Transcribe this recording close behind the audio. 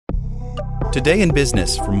Today in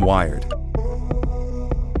Business from Wired.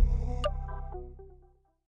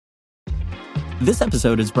 This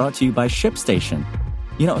episode is brought to you by ShipStation.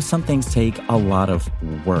 You know, some things take a lot of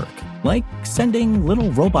work, like sending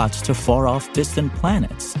little robots to far-off distant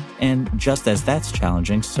planets. And just as that's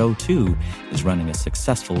challenging, so too is running a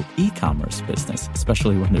successful e-commerce business,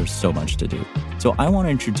 especially when there's so much to do. So I want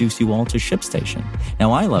to introduce you all to ShipStation.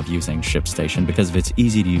 Now, I love using ShipStation because of its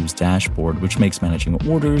easy-to-use dashboard, which makes managing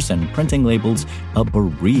orders and printing labels a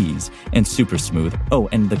breeze and super smooth. Oh,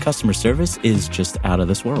 and the customer service is just out of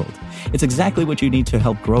this world. It's exactly what you need to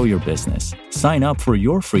help grow your business. Sign up for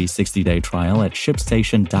your free 60-day trial at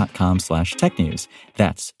shipstation.com/technews.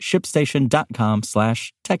 That's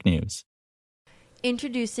shipstation.com/technews.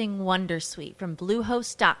 Introducing Wondersuite from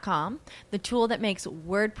Bluehost.com, the tool that makes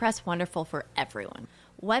WordPress wonderful for everyone.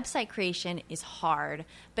 Website creation is hard,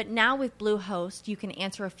 but now with Bluehost, you can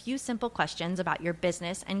answer a few simple questions about your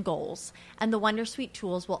business and goals, and the Wondersuite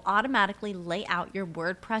tools will automatically lay out your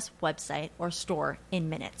WordPress website or store in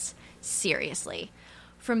minutes. Seriously.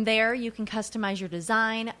 From there, you can customize your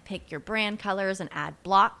design, pick your brand colors, and add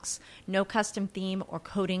blocks. No custom theme or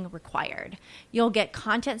coding required. You'll get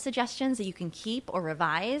content suggestions that you can keep or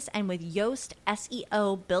revise, and with Yoast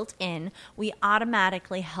SEO built in, we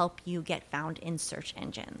automatically help you get found in search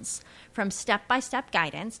engines. From step-by-step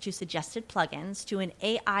guidance to suggested plugins to an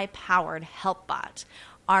AI-powered help bot,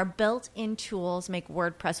 our built-in tools make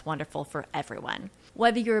WordPress wonderful for everyone.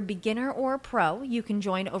 Whether you're a beginner or a pro, you can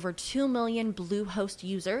join over 2 million Bluehost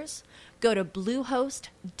users. Go to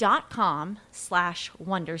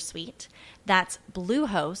bluehost.com/wondersuite. That's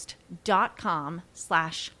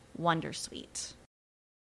bluehost.com/wondersuite.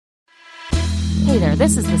 Hey there,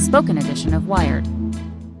 this is the spoken edition of Wired.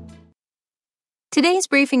 Today's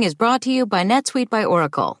briefing is brought to you by NetSuite by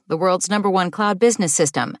Oracle, the world's #1 cloud business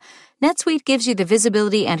system. NetSuite gives you the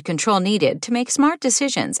visibility and control needed to make smart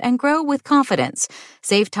decisions and grow with confidence.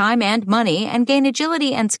 Save time and money and gain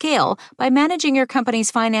agility and scale by managing your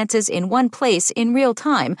company's finances in one place in real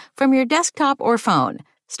time from your desktop or phone.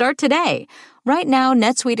 Start today. Right now,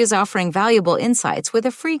 NetSuite is offering valuable insights with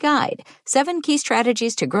a free guide, 7 key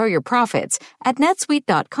strategies to grow your profits at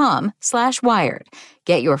netsuite.com/wired.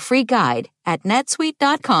 Get your free guide at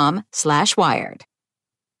netsuite.com/wired.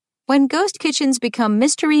 When ghost kitchens become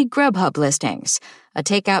mystery Grubhub listings, a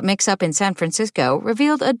takeout mix-up in San Francisco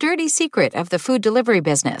revealed a dirty secret of the food delivery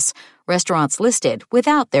business, restaurants listed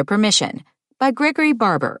without their permission, by Gregory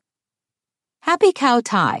Barber. Happy Khao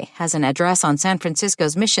Thai has an address on San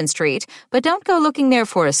Francisco's Mission Street, but don't go looking there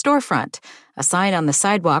for a storefront. A sign on the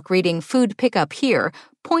sidewalk reading "Food Pickup Here"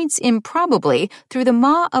 points improbably through the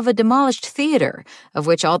maw of a demolished theater, of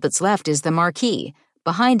which all that's left is the marquee.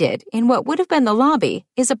 Behind it, in what would have been the lobby,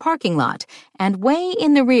 is a parking lot, and way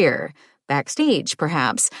in the rear, backstage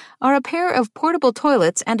perhaps, are a pair of portable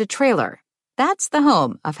toilets and a trailer. That's the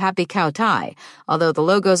home of Happy Khao Thai, although the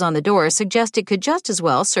logos on the door suggest it could just as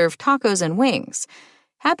well serve tacos and wings.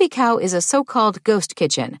 Happy Cow is a so-called ghost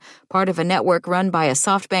kitchen, part of a network run by a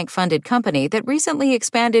SoftBank-funded company that recently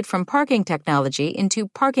expanded from parking technology into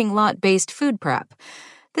parking lot-based food prep.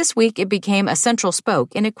 This week, it became a central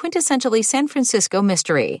spoke in a quintessentially San Francisco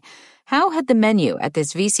mystery. How had the menu at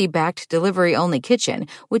this VC-backed delivery-only kitchen,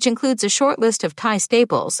 which includes a short list of Thai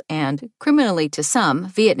staples and, criminally to some,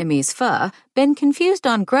 Vietnamese pho, been confused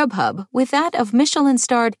on Grubhub with that of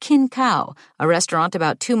Michelin-starred Kin Khao, a restaurant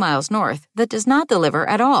about 2 miles north that does not deliver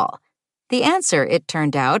at all? The answer, it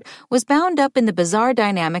turned out, was bound up in the bizarre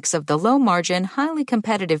dynamics of the low-margin, highly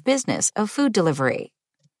competitive business of food delivery.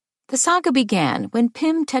 The saga began when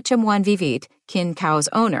Pim Techamwanvivit, Kin Khao's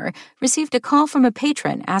owner, received a call from a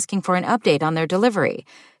patron asking for an update on their delivery.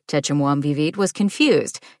 Techamwanvivit was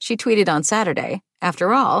confused. She tweeted on Saturday,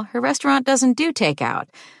 "After all, her restaurant doesn't do takeout."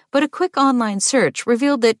 But a quick online search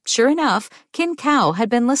revealed that, sure enough, Kin Khao had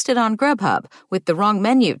been listed on Grubhub, with the wrong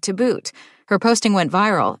menu to boot. Her posting went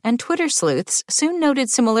viral, and Twitter sleuths soon noted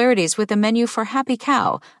similarities with the menu for Happy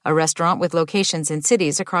Cow, a restaurant with locations in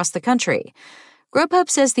cities across the country. Grubhub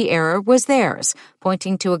says the error was theirs,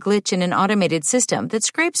 pointing to a glitch in an automated system that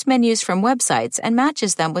scrapes menus from websites and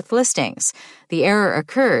matches them with listings. The error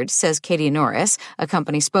occurred, says Katie Norris, a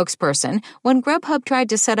company spokesperson, when Grubhub tried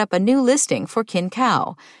to set up a new listing for Kin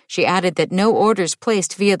Khao. She added that no orders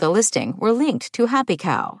placed via the listing were linked to Happy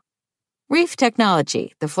Cow. Reef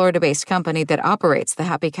Technology, the Florida-based company that operates the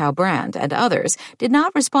Happy Cow brand and others, did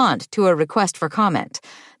not respond to a request for comment.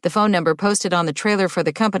 The phone number posted on the trailer for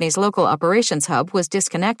the company's local operations hub was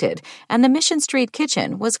disconnected, and the Mission Street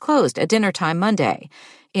kitchen was closed at dinnertime Monday.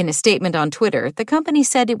 In a statement on Twitter, the company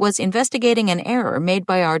said it was investigating an error made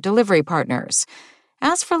by our delivery partners.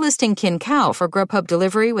 As for listing Kin Khao for Grubhub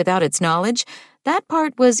delivery without its knowledge, that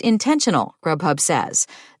part was intentional, Grubhub says.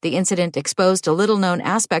 The incident exposed a little-known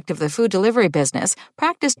aspect of the food delivery business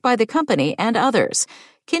practiced by the company and others.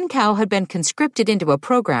 Kin Khao had been conscripted into a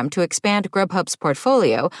program to expand Grubhub's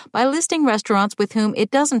portfolio by listing restaurants with whom it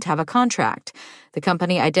doesn't have a contract. The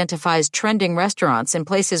company identifies trending restaurants in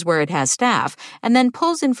places where it has staff and then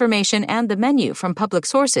pulls information and the menu from public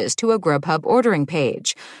sources to a Grubhub ordering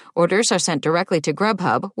page. Orders are sent directly to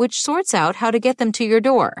Grubhub, which sorts out how to get them to your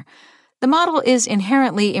door. The model is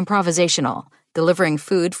inherently improvisational. Delivering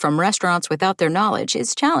food from restaurants without their knowledge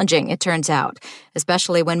is challenging, it turns out,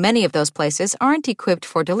 especially when many of those places aren't equipped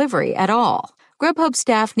for delivery at all. Grubhub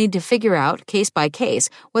staff need to figure out, case by case,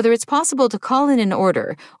 whether it's possible to call in an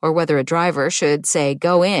order or whether a driver should, say,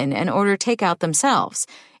 go in and order takeout themselves.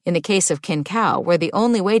 In the case of Kin Khao, where the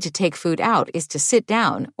only way to take food out is to sit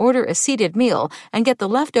down, order a seated meal, and get the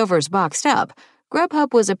leftovers boxed up,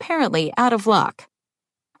 Grubhub was apparently out of luck.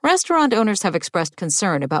 Restaurant owners have expressed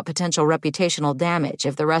concern about potential reputational damage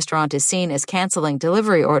if the restaurant is seen as canceling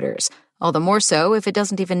delivery orders, all the more so if it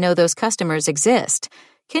doesn't even know those customers exist.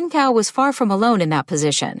 Kin Khao was far from alone in that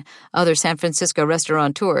position. Other San Francisco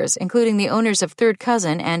restaurateurs, including the owners of Third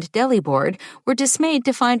Cousin and Deli Board, were dismayed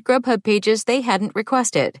to find Grubhub pages they hadn't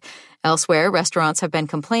requested. Elsewhere, restaurants have been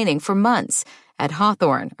complaining for months. At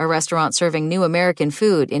Hawthorne, a restaurant serving new American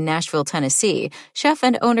food in Nashville, Tennessee, chef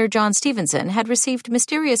and owner John Stevenson had received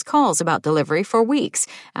mysterious calls about delivery for weeks,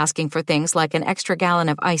 asking for things like an extra gallon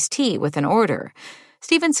of iced tea with an order.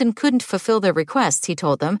 Stevenson couldn't fulfill their requests, he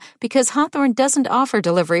told them, because Hawthorne doesn't offer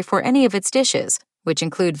delivery for any of its dishes, which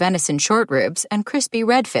include venison short ribs and crispy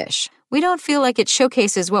redfish. We don't feel like it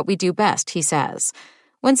showcases what we do best, he says.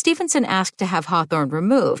 When Stevenson asked to have Hawthorne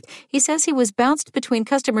removed, he says he was bounced between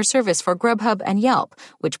customer service for Grubhub and Yelp,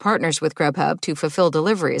 which partners with Grubhub to fulfill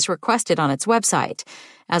deliveries requested on its website.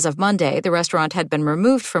 As of Monday, the restaurant had been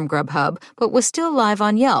removed from Grubhub, but was still live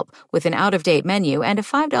on Yelp, with an out-of-date menu and a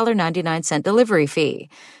 $5.99 delivery fee.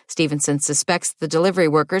 Stevenson suspects the delivery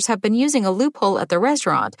workers have been using a loophole at the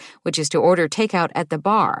restaurant, which is to order takeout at the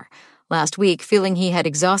bar. Last week, feeling he had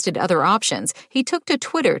exhausted other options, he took to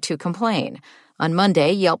Twitter to complain. On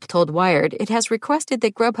Monday, Yelp told Wired it has requested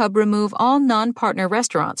that Grubhub remove all non-partner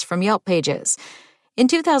restaurants from Yelp pages. In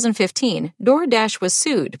 2015, DoorDash was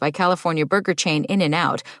sued by California burger chain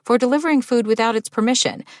In-N-Out for delivering food without its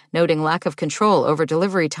permission, noting lack of control over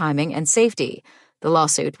delivery timing and safety. The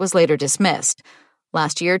lawsuit was later dismissed.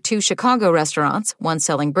 Last year, 2 Chicago restaurants, one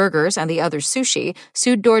selling burgers and the other sushi,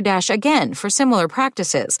 sued DoorDash again for similar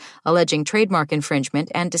practices, alleging trademark infringement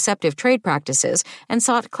and deceptive trade practices, and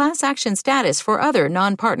sought class action status for other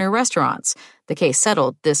non-partner restaurants. The case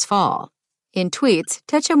settled this fall. In tweets,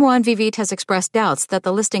 Techamuan Vivit has expressed doubts that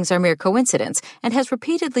the listings are mere coincidence and has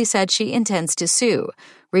repeatedly said she intends to sue.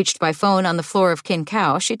 Reached by phone on the floor of Kin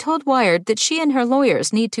Khao, she told Wired that she and her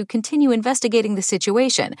lawyers need to continue investigating the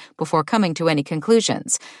situation before coming to any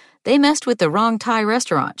conclusions. They messed with the wrong Thai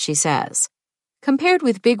restaurant, she says. Compared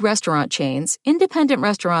with big restaurant chains, independent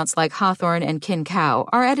restaurants like Hawthorne and Kin Khao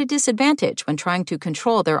are at a disadvantage when trying to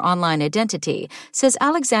control their online identity, says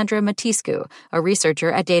Alexandra Matiscu, a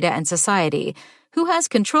researcher at Data and Society. Who has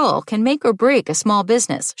control can make or break a small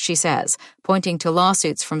business, she says, pointing to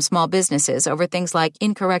lawsuits from small businesses over things like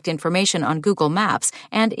incorrect information on Google Maps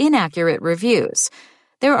and inaccurate reviews.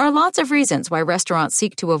 There are lots of reasons why restaurants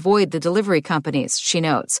seek to avoid the delivery companies, she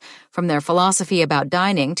notes, from their philosophy about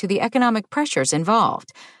dining to the economic pressures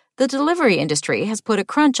involved. The delivery industry has put a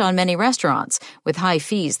crunch on many restaurants, with high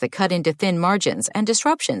fees that cut into thin margins and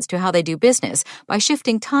disruptions to how they do business by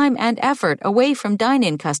shifting time and effort away from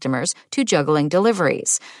dine-in customers to juggling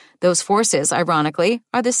deliveries. Those forces, ironically,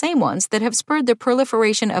 are the same ones that have spurred the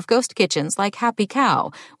proliferation of ghost kitchens like Happy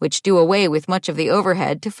Cow, which do away with much of the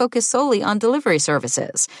overhead to focus solely on delivery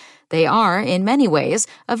services. They are, in many ways,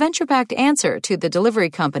 a venture-backed answer to the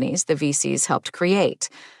delivery companies the VCs helped create.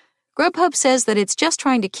 Grubhub says that it's just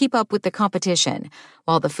trying to keep up with the competition.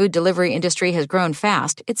 While the food delivery industry has grown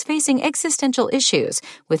fast, it's facing existential issues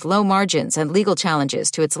with low margins and legal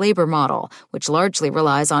challenges to its labor model, which largely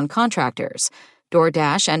relies on contractors.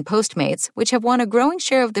 DoorDash and Postmates, which have won a growing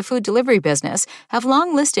share of the food delivery business, have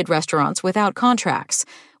long listed restaurants without contracts.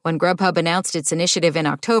 When Grubhub announced its initiative in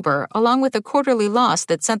October, along with a quarterly loss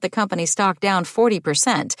that sent the company's stock down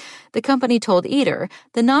 40%, the company told Eater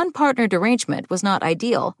the non-partnered arrangement was not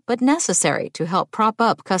ideal, but necessary to help prop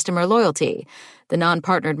up customer loyalty. The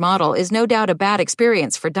non-partnered model is no doubt a bad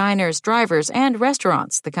experience for diners, drivers, and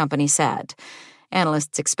restaurants, the company said.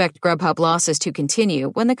 Analysts expect Grubhub losses to continue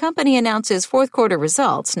when the company announces fourth-quarter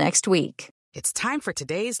results next week. It's time for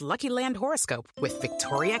today's Lucky Land horoscope with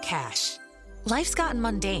Victoria Cash. Life's gotten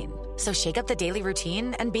mundane, so shake up the daily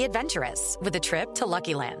routine and be adventurous with a trip to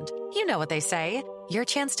Lucky Land. You know what they say. Your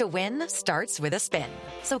chance to win starts with a spin.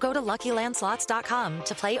 So go to LuckyLandSlots.com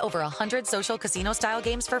to play over 100 social casino-style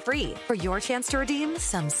games for free for your chance to redeem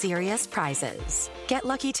some serious prizes. Get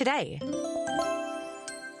lucky today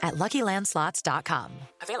at LuckyLandSlots.com.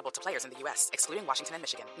 Available to players in the U.S., excluding Washington and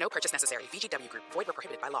Michigan. No purchase necessary. VGW Group. Void where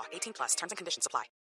prohibited by law. 18+. Terms and conditions apply.